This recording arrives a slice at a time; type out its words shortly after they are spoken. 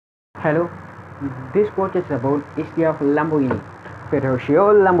Hello, this podcast is about history of Lamborghini,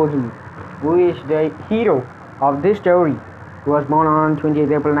 Ferruccio Lamborghini, who is the hero of this story. He was born on 28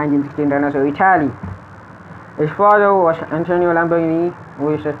 April 1916 in Renato, Italy. His father was Antonio Lamborghini,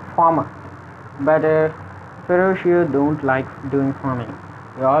 who is a farmer. But Ferruccio don't like doing farming.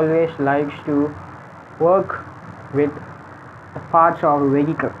 He always likes to work with the parts of a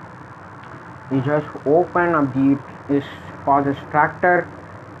vehicle. He just opened up his father's tractor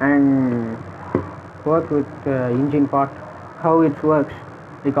and work with the engine part, how it works.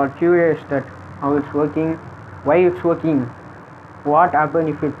 He got curious that how it's working, why it's working, what happened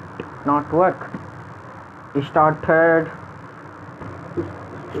if it not work. He started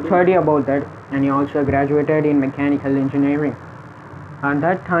study about that, and he also graduated in mechanical engineering. At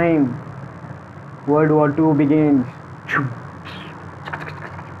that time, World War II begins.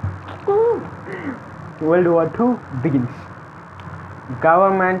 World War II begins.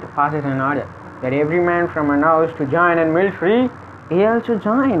 Government passes an order that every man from an house to join in military. He also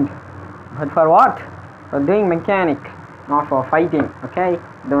joined. But for what? For doing mechanic, not for fighting. Okay?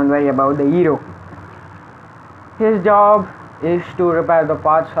 Don't worry about the hero. His job is to repair the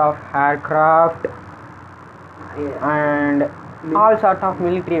parts of aircraft and all sorts of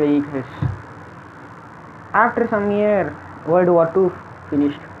military vehicles. After some year, World War II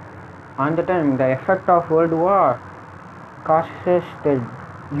finished. On the time, the effect of World War causes the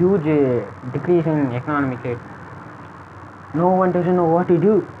huge decrease in economic rate. No one doesn't know what to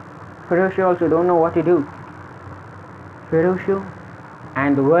do. Ferruccio also don't know what to do. Ferruccio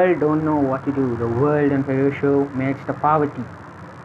and the world don't know what to do. The world and Ferruccio makes the poverty.